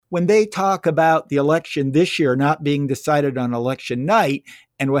when they talk about the election this year not being decided on election night,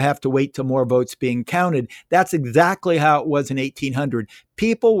 and we'll have to wait till more votes being counted, that's exactly how it was in 1800.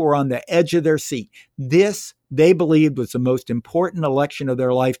 People were on the edge of their seat. This, they believed, was the most important election of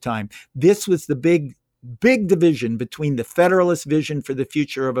their lifetime. This was the big division between the Federalist vision for the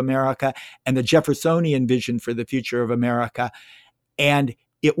future of America and the Jeffersonian vision for the future of America. And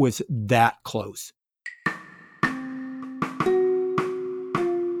it was that close.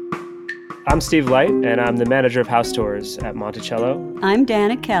 I'm Steve Light, and I'm the manager of house tours at Monticello. I'm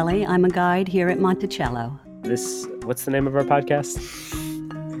Dana Kelly. I'm a guide here at Monticello. What's the name of our podcast?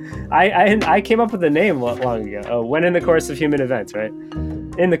 I came up with the name long ago. Oh, When in the Course of Human Events, right?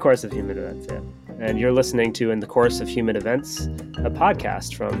 In the Course of Human Events, yeah. And you're listening to In the Course of Human Events, a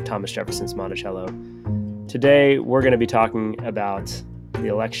podcast from Thomas Jefferson's Monticello. Today, we're going to be talking about the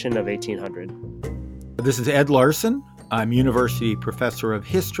election of 1800. This is Ed Larson. I'm University Professor of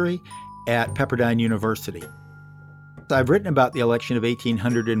History at Pepperdine University. I've written about the election of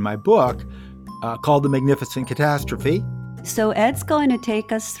 1800 in my book called The Magnificent Catastrophe. So Ed's going to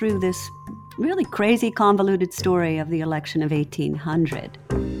take us through this really crazy, convoluted story of the election of 1800.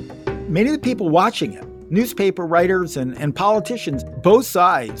 Many of the people watching it, newspaper writers and politicians, both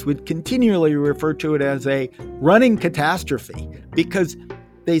sides would continually refer to it as a running catastrophe because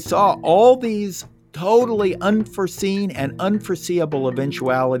they saw all these totally unforeseen and unforeseeable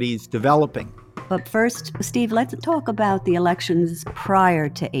eventualities developing. But first, Steve, let's talk about the elections prior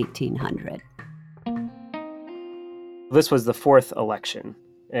to 1800. This was the fourth election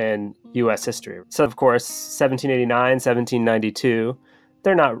in U.S. history. So, of course, 1789, 1792,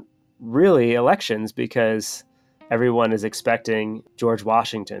 they're not really elections because everyone is expecting George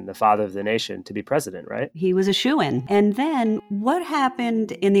Washington, the father of the nation, to be president, right? He was a shoo-in. And then what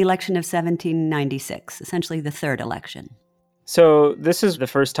happened in the election of 1796, essentially the third election? So this is the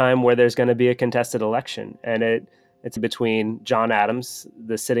first time where there's going to be a contested election, and it's between John Adams,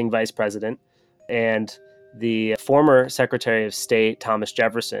 the sitting vice president, and the former Secretary of State, Thomas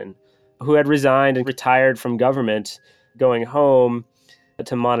Jefferson, who had resigned and retired from government, going home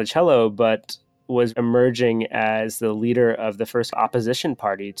to Monticello, but was emerging as the leader of the first opposition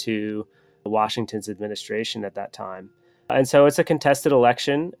party to Washington's administration at that time. And so it's a contested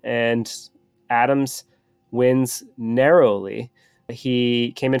election, and Adams wins narrowly.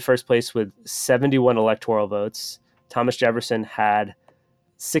 He came in first place with 71 electoral votes. Thomas Jefferson had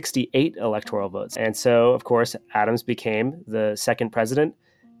 68 electoral votes. And so, of course, Adams became the second president.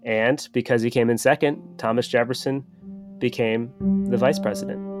 And because he came in second, Thomas Jefferson became the vice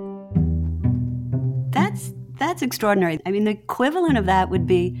president. That's extraordinary. I mean, the equivalent of that would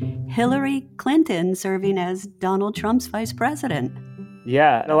be Hillary Clinton serving as Donald Trump's vice president.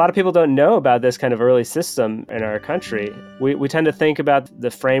 Yeah, and a lot of people don't know about this kind of early system in our country. We tend to think about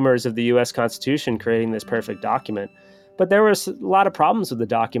the framers of the U.S. Constitution creating this perfect document, but there was a lot of problems with the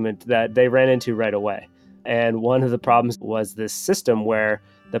document that they ran into right away. And one of the problems was this system where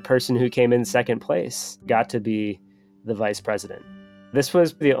the person who came in second place got to be the vice president. This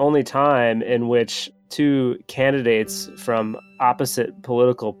was the only time in which two candidates from opposite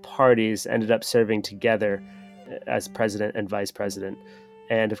political parties ended up serving together as president and vice president.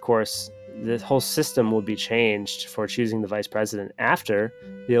 And of course, the whole system would be changed for choosing the vice president after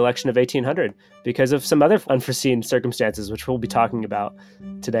the election of 1800 because of some other unforeseen circumstances, which we'll be talking about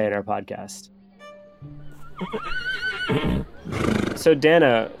today in our podcast. So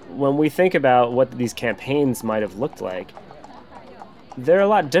Dana, when we think about what these campaigns might have looked like, they're a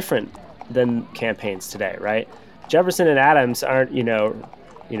lot different than campaigns today, right? Jefferson and Adams aren't,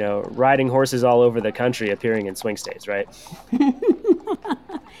 riding horses all over the country appearing in swing states, right?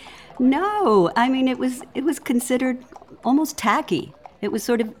 No, I mean, it was considered almost tacky. It was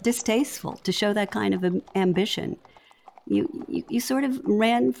sort of distasteful to show that kind of ambition. You sort of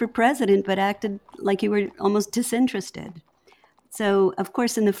ran for president, but acted like you were almost disinterested. So, of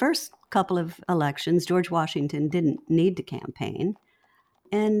course, in the first couple of elections, George Washington didn't need to campaign.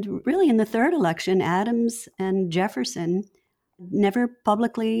 And really, in the third election, Adams and Jefferson never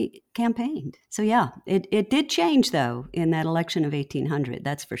publicly campaigned. So yeah, it did change, though, in that election of 1800,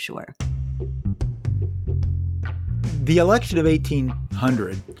 that's for sure. The election of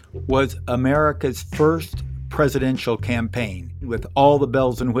 1800 was America's first presidential campaign with all the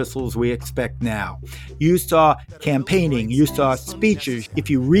bells and whistles we expect now. You saw campaigning, you saw speeches. If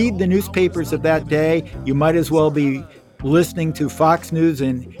you read the newspapers of that day, you might as well be listening to Fox News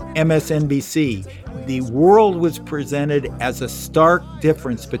and MSNBC. The world was presented as a stark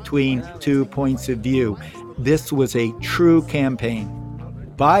difference between two points of view. This was a true campaign.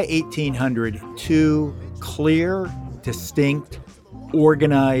 By 1800, two clear, distinct,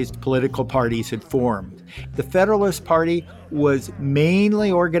 organized political parties had formed. The Federalist Party was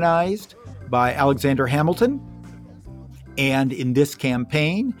mainly organized by Alexander Hamilton. And in this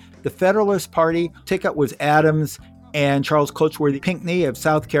campaign, the Federalist Party ticket was Adams and Charles Cotesworthy Pinckney of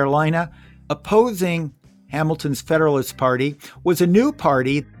South Carolina. Opposing Hamilton's Federalist Party was a new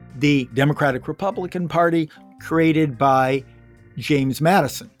party, the Democratic Republican Party, created by James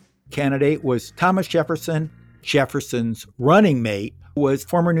Madison. Candidate was Thomas Jefferson. Jefferson's running mate was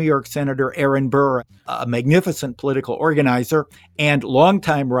former New York Senator Aaron Burr, a magnificent political organizer and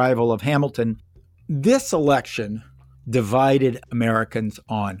longtime rival of Hamilton. This election divided Americans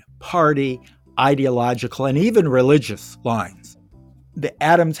on party, ideological, and even religious lines. The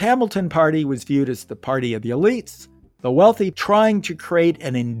Adams-Hamilton Party was viewed as the party of the elites, the wealthy, trying to create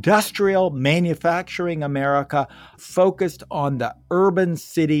an industrial manufacturing America focused on the urban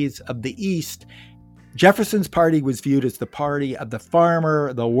cities of the East. Jefferson's party was viewed as the party of the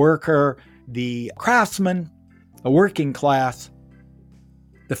farmer, the worker, the craftsman, the working class.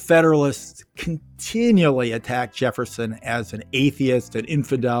 The Federalists continually attacked Jefferson as an atheist, an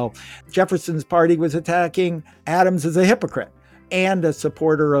infidel. Jefferson's party was attacking Adams as a hypocrite and a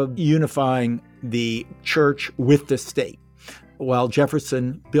supporter of unifying the church with the state, while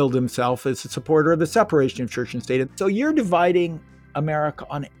Jefferson billed himself as a supporter of the separation of church and state. So you're dividing America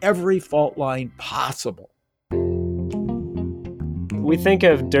on every fault line possible. We think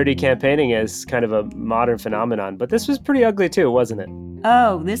of dirty campaigning as kind of a modern phenomenon, but this was pretty ugly too, wasn't it?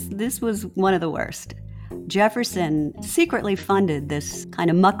 Oh, this was one of the worst. Jefferson secretly funded this kind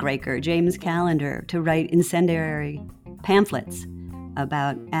of muckraker, James Callender, to write incendiary pamphlets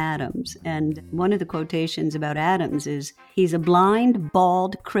about Adams. And one of the quotations about Adams is, "He's a blind,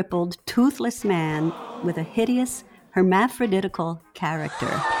 bald, crippled, toothless man with a hideous, hermaphroditical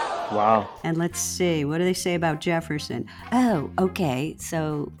character." Wow. And let's see, what do they say about Jefferson? Oh, okay,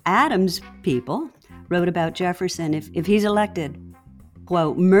 so Adams' people wrote about Jefferson, if he's elected,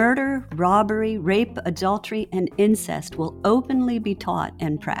 quote, "Murder, robbery, rape, adultery, and incest will openly be taught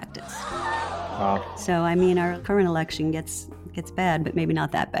and practiced." Wow. So, I mean, our current election gets bad, but maybe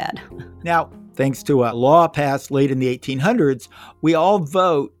not that bad. Now, thanks to a law passed late in the 1800s, we all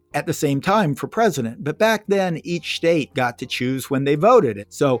vote at the same time for president. But back then, each state got to choose when they voted.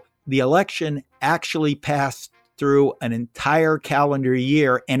 So the election actually passed through an entire calendar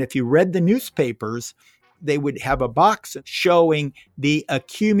year. And if you read the newspapers, they would have a box showing the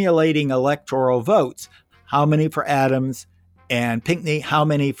accumulating electoral votes. How many for Adams and Pinckney, how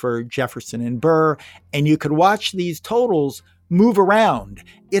many for Jefferson and Burr. And you could watch these totals move around.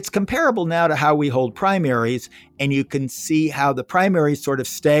 It's comparable now to how we hold primaries, and you can see how the primaries sort of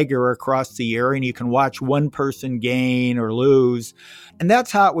stagger across the year, and you can watch one person gain or lose. And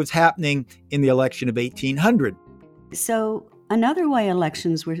that's how it was happening in the election of 1800. So another way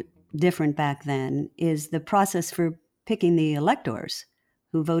elections were different back then is the process for picking the electors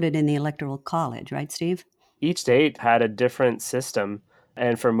who voted in the Electoral College, right, Steve? Each state had a different system.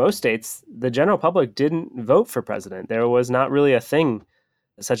 And for most states, the general public didn't vote for president. There was not really a thing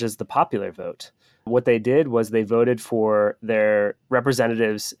such as the popular vote. What they did was they voted for their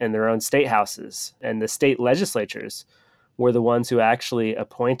representatives in their own state houses. And the state legislatures were the ones who actually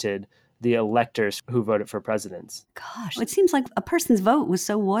appointed the electors who voted for presidents. Gosh, it seems like a person's vote was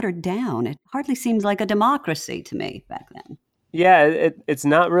so watered down. It hardly seems like a democracy to me back then. Yeah, it's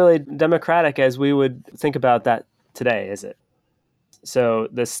not really democratic as we would think about that today, is it? So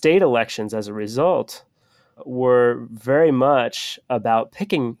the state elections, as a result, were very much about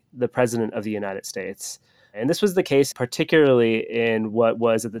picking the president of the United States. And this was the case particularly in what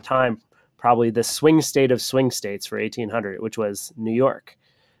was at the time probably the swing state of swing states for 1800, which was New York.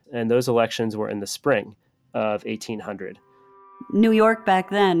 And those elections were in the spring of 1800. New York back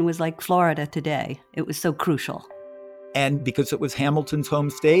then was like Florida today. It was so crucial. And because it was Hamilton's home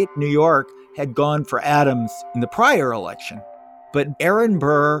state, New York had gone for Adams in the prior election. But Aaron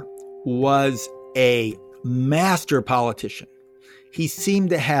Burr was a master politician. He seemed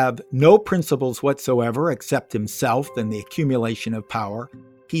to have no principles whatsoever except himself and the accumulation of power.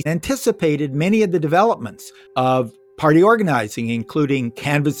 He anticipated many of the developments of party organizing, including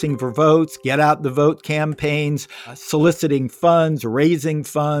canvassing for votes, get out the vote campaigns, soliciting funds, raising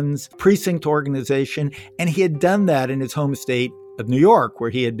funds, precinct organization. And he had done that in his home state of New York, where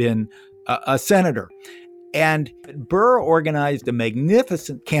he had been a senator. And Burr organized a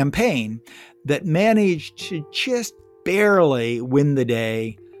magnificent campaign that managed to just barely win the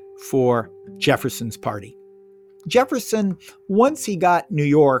day for Jefferson's party. Jefferson, once he got New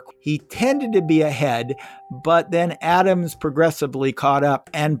York, he tended to be ahead, but then Adams progressively caught up.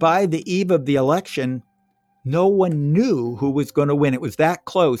 And by the eve of the election, No one knew who was going to win. It was that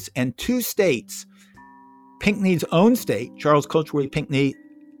close. And two states, Pinckney's own state, Charles Cotchwood Pinckney,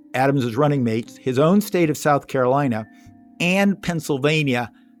 Adams' running mate, his own state of South Carolina, and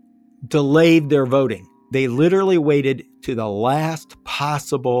Pennsylvania delayed their voting. They literally waited to the last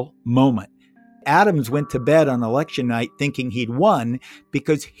possible moment. Adams went to bed on election night thinking he'd won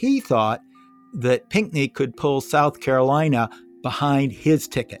because he thought that Pinckney could pull South Carolina behind his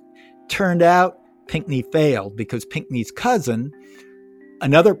ticket. Turned out Pinckney failed because Pinckney's cousin,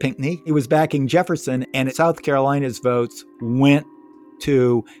 another Pinckney, he was backing Jefferson, and South Carolina's votes went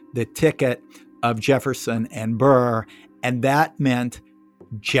to the ticket of Jefferson and Burr, and that meant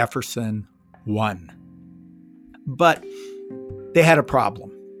Jefferson won. But they had a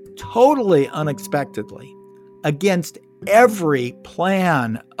problem. Totally unexpectedly, against every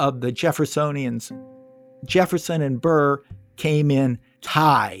plan of the Jeffersonians, Jefferson and Burr came in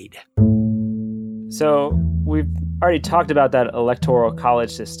tied. So we've already talked about that electoral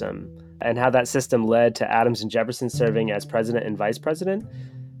college system and how that system led to Adams and Jefferson serving as president and vice president.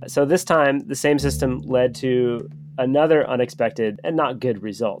 So this time, the same system led to another unexpected and not good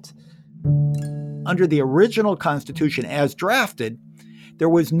result. Under the original Constitution as drafted, there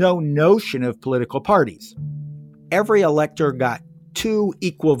was no notion of political parties. Every elector got 2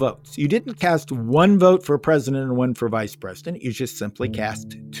 equal votes. You didn't cast 1 vote for president and 1 for vice president. You just simply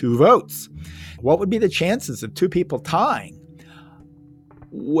cast 2 votes. What would be the chances of 2 people tying?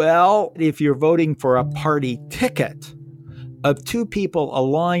 Well, if you're voting for a party ticket of 2 people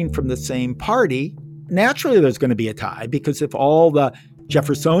aligned from the same party, naturally there's going to be a tie, because if all the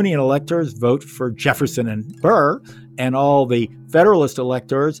Jeffersonian electors vote for Jefferson and Burr, and all the Federalist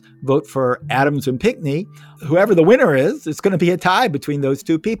electors vote for Adams and Pinckney, whoever the winner is, it's going to be a tie between those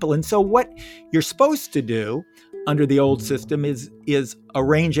 2 people. And so what you're supposed to do under the old system is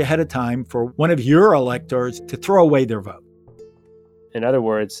arrange ahead of time for one of your electors to throw away their vote. In other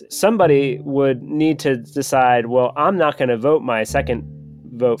words, somebody would need to decide, well, I'm not going to vote my second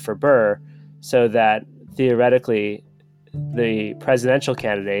vote for Burr, so that theoretically the presidential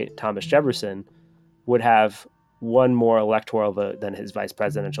candidate, Thomas Jefferson, would have 1 more electoral vote than his vice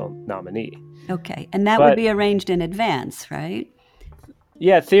presidential nominee. Okay, and that would be arranged in advance, right?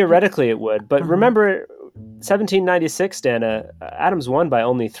 Yeah, theoretically it would. But remember, 1796, Dana, Adams won by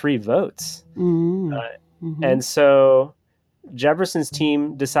only 3 votes. And so Jefferson's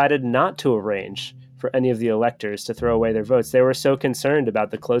team decided not to arrange for any of the electors to throw away their votes. They were so concerned about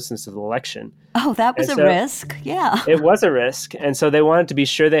the closeness of the election. Oh, that was a risk. Yeah. It was a risk. And so they wanted to be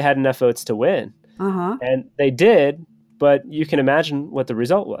sure they had enough votes to win. And they did, but you can imagine what the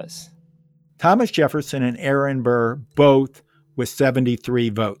result was. Thomas Jefferson and Aaron Burr both with 73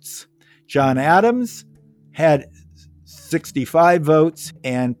 votes. John Adams had 65 votes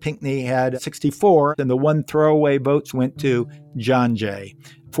and Pinckney had 64. And the 1 throwaway votes went to John Jay,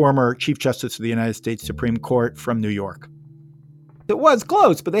 former Chief Justice of the United States Supreme Court from New York. It was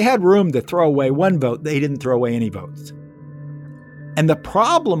close, but they had room to throw away 1 vote. They didn't throw away any votes. And the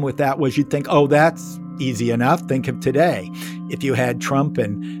problem with that was you'd think, oh, that's easy enough. Think of today. If you had Trump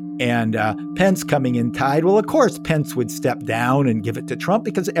and Pence coming in tied, well, of course, Pence would step down and give it to Trump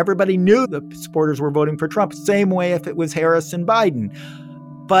because everybody knew the supporters were voting for Trump. Same way if it was Harris and Biden.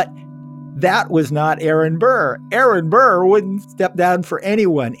 But that was not Aaron Burr. Aaron Burr wouldn't step down for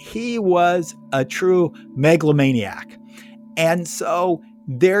anyone. He was a true megalomaniac. And so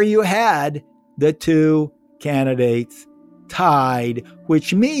there you had the 2 candidates tied,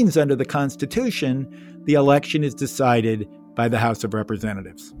 which means under the Constitution, the election is decided by the House of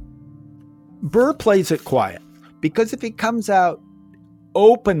Representatives. Burr plays it quiet because if he comes out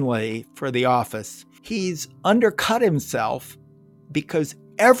openly for the office, he's undercut himself because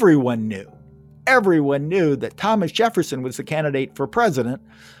everyone knew that Thomas Jefferson was the candidate for president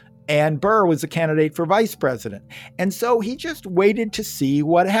and Burr was the candidate for vice president. And so he just waited to see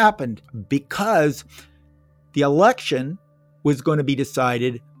what happened because the election was going to be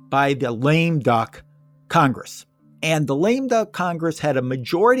decided by the lame duck Congress. And the lame duck Congress had a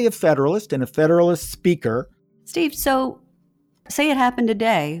majority of Federalists and a Federalist speaker. Steve, so say it happened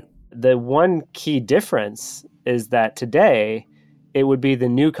today. The one key difference is that today it would be the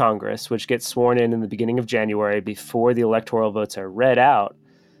new Congress, which gets sworn in the beginning of January before the electoral votes are read out,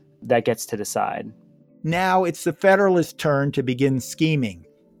 that gets to decide. Now it's the Federalist turn to begin scheming.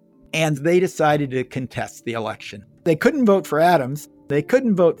 And they decided to contest the election. They couldn't vote for Adams. They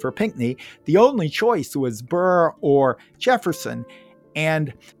couldn't vote for Pinckney. The only choice was Burr or Jefferson.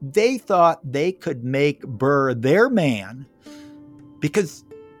 And they thought they could make Burr their man because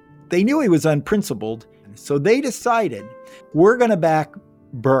they knew he was unprincipled. So they decided, we're going to back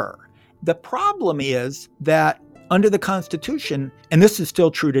Burr. The problem is that under the Constitution, and this is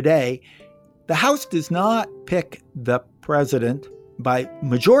still true today, the House does not pick the president by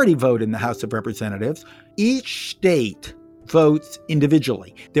majority vote in the House of Representatives. Each state votes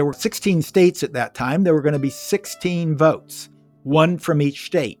individually. There were 16 states at that time. There were going to be 16 votes, one from each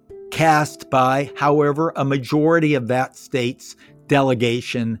state, cast by however a majority of that state's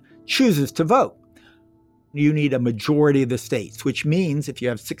delegation chooses to vote. You need a majority of the states, which means if you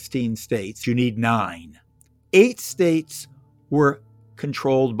have 16 states, you need 9. 8 states were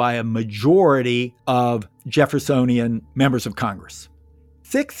controlled by a majority of Jeffersonian members of Congress.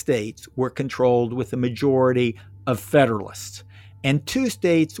 6 states were controlled with a majority of Federalists, and 2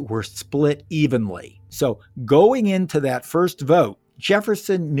 states were split evenly. So going into that first vote,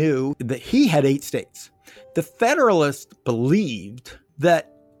 Jefferson knew that he had 8 states. The Federalists believed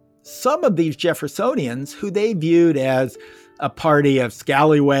that some of these Jeffersonians, who they viewed as a party of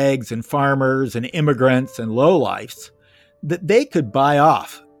scallywags and farmers and immigrants and lowlifes, that they could buy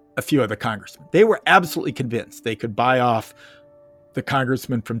off a few of the congressmen. They were absolutely convinced they could buy off the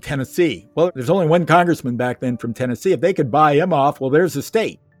congressman from Tennessee. Well, there's only one congressman back then from Tennessee. If they could buy him off, well, there's a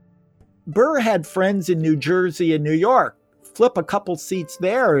state. Burr had friends in New Jersey and New York. Flip a couple seats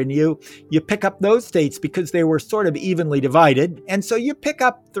there and you pick up those states because they were sort of evenly divided. And so you pick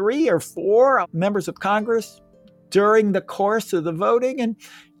up 3 or 4 members of Congress during the course of the voting and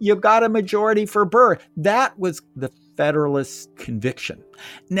you got a majority for Burr. That was the Federalist conviction.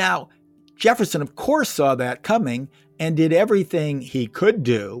 Now, Jefferson, of course, saw that coming and did everything he could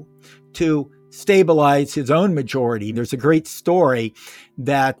do to stabilize his own majority. There's a great story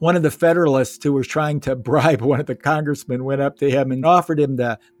that one of the Federalists who was trying to bribe one of the congressmen went up to him and offered him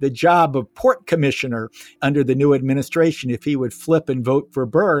the job of port commissioner under the new administration if he would flip and vote for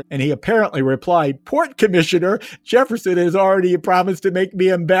Burr. And he apparently replied, "Port commissioner? Jefferson has already promised to make me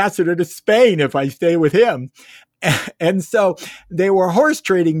ambassador to Spain if I stay with him." And so they were horse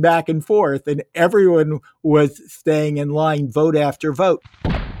trading back and forth, and everyone was staying in line, vote after vote.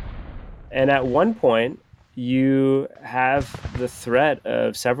 And at one point, you have the threat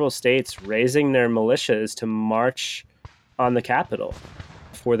of several states raising their militias to march on the Capitol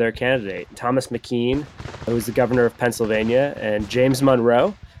for their candidate. Thomas McKean, who was the governor of Pennsylvania, and James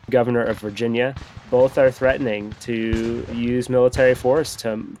Monroe, governor of Virginia, both are threatening to use military force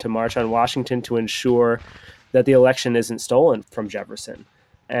to march on Washington to ensure that the election isn't stolen from Jefferson.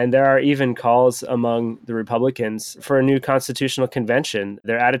 And there are even calls among the Republicans for a new constitutional convention.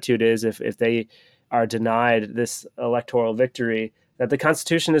 Their attitude is if they are denied this electoral victory, that the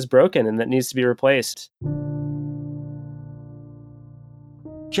Constitution is broken and that needs to be replaced.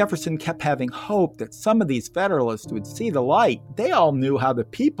 Jefferson kept having hope that some of these Federalists would see the light. They all knew how the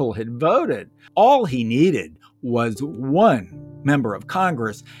people had voted. All he needed was one member of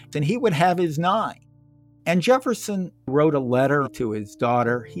Congress, and he would have his 9. And Jefferson wrote a letter to his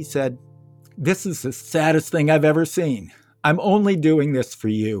daughter. He said, "This is the saddest thing I've ever seen. I'm only doing this for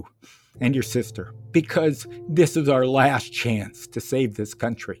you and your sister because this is our last chance to save this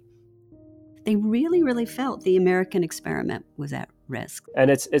country." They really, really felt the American experiment was at risk. And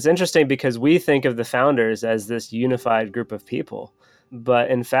it's interesting because we think of the founders as this unified group of people.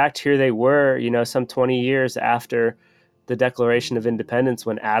 But in fact, here they were, some 20 years after the Declaration of Independence,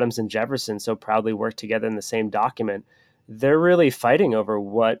 when Adams and Jefferson so proudly worked together in the same document. They're really fighting over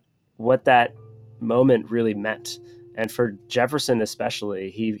what that moment really meant. And for Jefferson especially,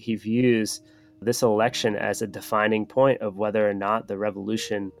 he views this election as a defining point of whether or not the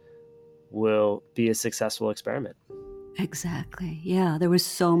revolution will be a successful experiment. Exactly. Yeah, there was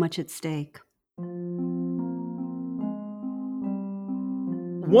so much at stake.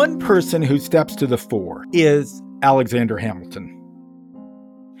 One person who steps to the fore is Alexander Hamilton.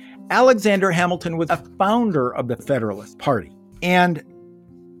 Alexander Hamilton was a founder of the Federalist Party, and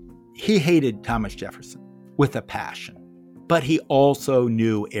he hated Thomas Jefferson with a passion. But he also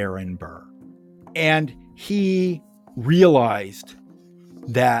knew Aaron Burr. And he realized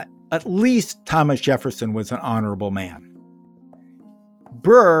that at least Thomas Jefferson was an honorable man.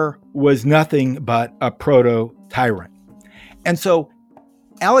 Burr was nothing but a proto-tyrant. And so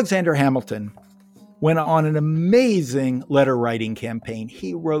Alexander Hamilton went on an amazing letter-writing campaign.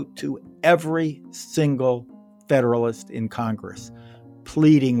 He wrote to every single Federalist in Congress,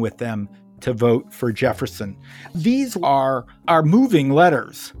 pleading with them to vote for Jefferson. These are moving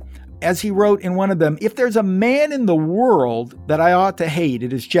letters. As he wrote in one of them, "If there's a man in the world that I ought to hate,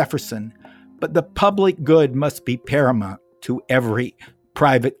 it is Jefferson, but the public good must be paramount to every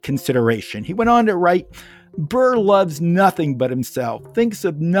private consideration." He went on to write, "Burr loves nothing but himself, thinks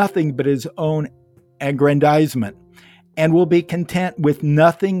of nothing but his own aggrandizement, and will be content with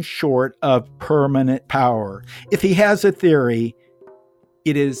nothing short of permanent power. If he has a theory,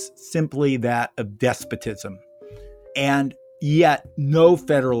 it is simply that of despotism. And yet, no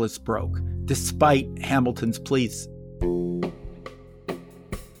Federalist broke, despite Hamilton's pleas.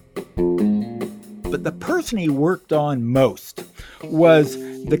 But the person he worked on most was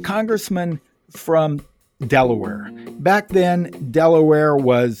the congressman from Delaware. Back then, Delaware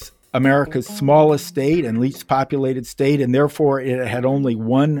was America's smallest state and least populated state, and therefore it had only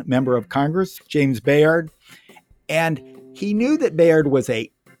one member of Congress, James Bayard. And he knew that Bayard was a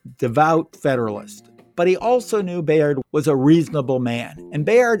devout Federalist, but he also knew Bayard was a reasonable man. And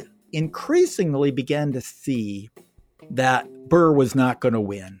Bayard increasingly began to see that Burr was not going to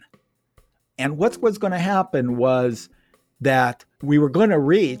win. And what was going to happen was that we were going to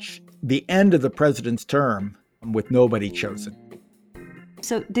reach the end of the president's term with nobody chosen.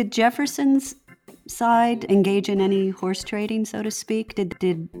 So did Jefferson's side engage in any horse trading, so to speak?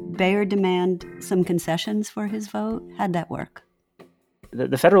 Did Bayard demand some concessions for his vote? How'd that work?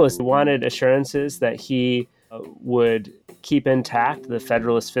 The Federalists wanted assurances that he would keep intact the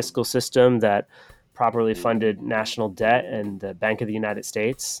Federalist fiscal system that properly funded national debt and the Bank of the United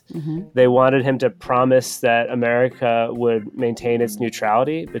States. Mm-hmm. They wanted him to promise that America would maintain its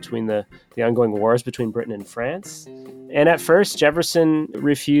neutrality between the ongoing wars between Britain and France. And at first, Jefferson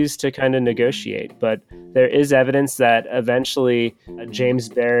refused to kind of negotiate, but there is evidence that eventually James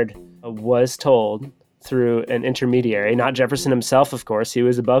Bayard was told through an intermediary, not Jefferson himself, of course, he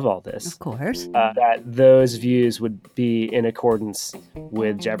was above all this. Of course. That those views would be in accordance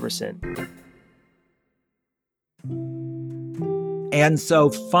with Jefferson. And so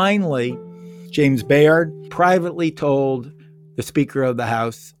finally, James Bayard privately told the Speaker of the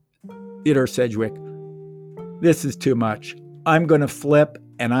House, Theodore Sedgwick, this is too much. I'm going to flip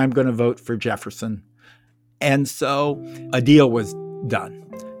and I'm going to vote for Jefferson. And so a deal was done.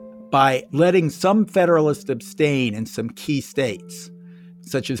 By letting some Federalists abstain in some key states,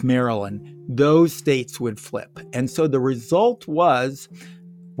 such as Maryland, those states would flip. And so the result was,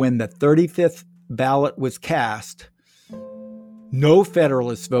 when the 35th ballot was cast, no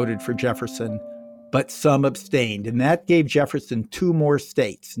Federalists voted for Jefferson, but some abstained. And that gave Jefferson 2 more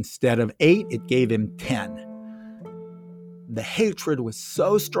states. Instead of 8, it gave him 10. The hatred was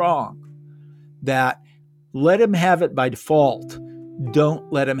so strong that let him have it by default.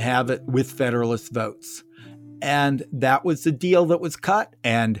 Don't let him have it with Federalist votes. And that was the deal that was cut,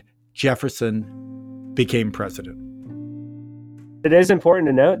 and Jefferson became president. It is important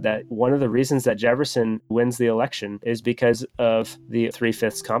to note that one of the reasons that Jefferson wins the election is because of the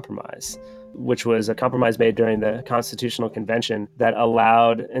 3/5 compromise, which was a compromise made during the Constitutional Convention that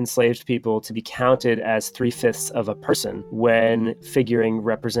allowed enslaved people to be counted as 3/5 of a person when figuring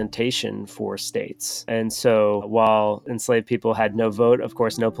representation for states. And so while enslaved people had no vote, of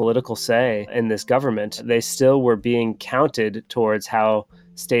course, no political say in this government, they still were being counted towards how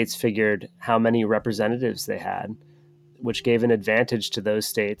states figured how many representatives they had, which gave an advantage to those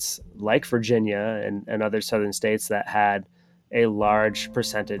states like Virginia and other southern states that had a large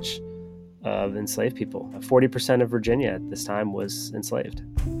percentage of enslaved people. 40% of Virginia at this time was enslaved.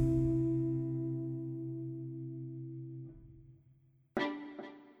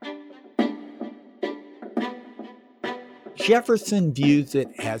 Jefferson views it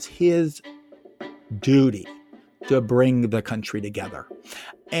as his duty to bring the country together.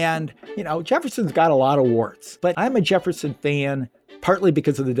 And, Jefferson's got a lot of warts, but I'm a Jefferson fan partly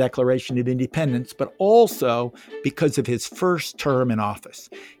because of the Declaration of Independence, but also because of his first term in office.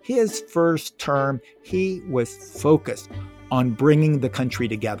 His first term, he was focused on bringing the country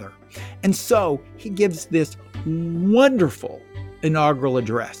together. And so he gives this wonderful inaugural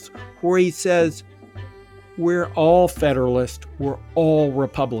address where he says, we're all Federalists, we're all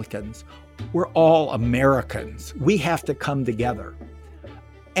Republicans, we're all Americans. We have to come together.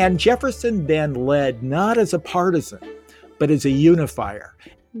 And Jefferson then led not as a partisan, but as a unifier.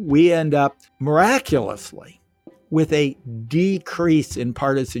 We end up miraculously with a decrease in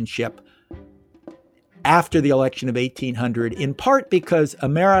partisanship after the election of 1800, in part because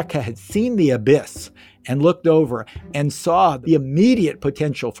America had seen the abyss and looked over and saw the immediate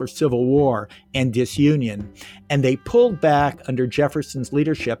potential for civil war and disunion. And they pulled back under Jefferson's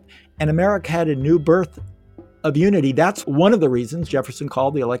leadership, and America had a new birth of unity. That's one of the reasons Jefferson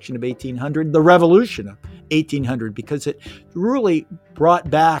called the election of 1800 the Revolution of 1800, because it really brought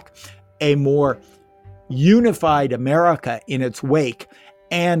back a more unified America in its wake.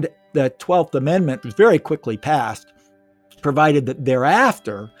 And the 12th Amendment was very quickly passed, provided that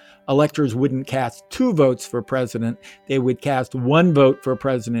thereafter electors wouldn't cast 2 votes for president. They would cast 1 vote for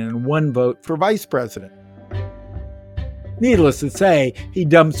president and 1 vote for vice president. Needless to say, he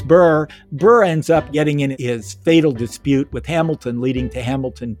dumps Burr. Burr ends up getting in his fatal dispute with Hamilton, leading to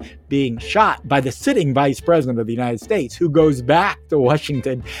Hamilton being shot by the sitting vice president of the United States, who goes back to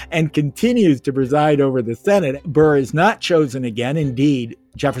Washington and continues to preside over the Senate. Burr is not chosen again. Indeed,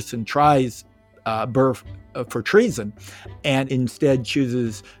 Jefferson tries Burr for treason and instead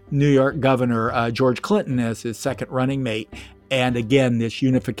chooses New York Governor George Clinton as his second running mate. And again, this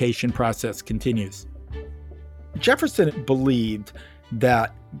unification process continues. Jefferson believed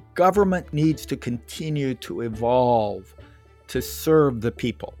that government needs to continue to evolve to serve the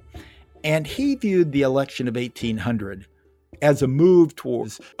people. And he viewed the election of 1800 as a move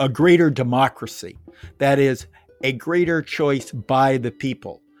towards a greater democracy, that is, a greater choice by the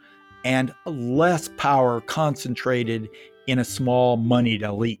people, and less power concentrated in a small moneyed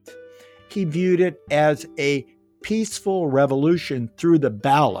elite. He viewed it as a peaceful revolution through the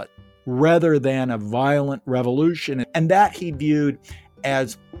ballot rather than a violent revolution, and that he viewed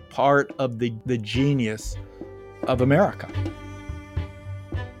as part of the genius of America.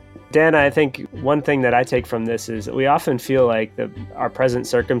 Dan, I think one thing that I take from this is we often feel like our present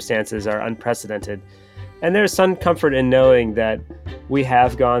circumstances are unprecedented. And there's some comfort in knowing that we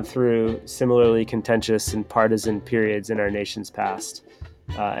have gone through similarly contentious and partisan periods in our nation's past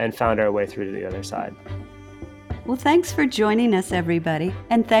and found our way through to the other side. Well, thanks for joining us, everybody.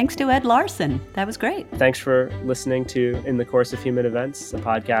 And thanks to Ed Larson. That was great. Thanks for listening to In the Course of Human Events, a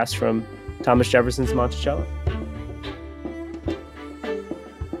podcast from Thomas Jefferson's Monticello.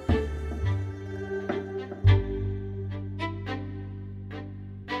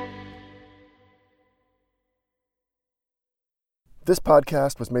 This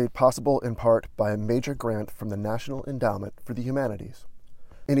podcast was made possible in part by a major grant from the National Endowment for the Humanities.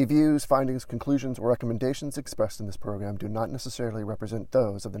 Any views, findings, conclusions, or recommendations expressed in this program do not necessarily represent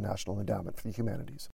those of the National Endowment for the Humanities.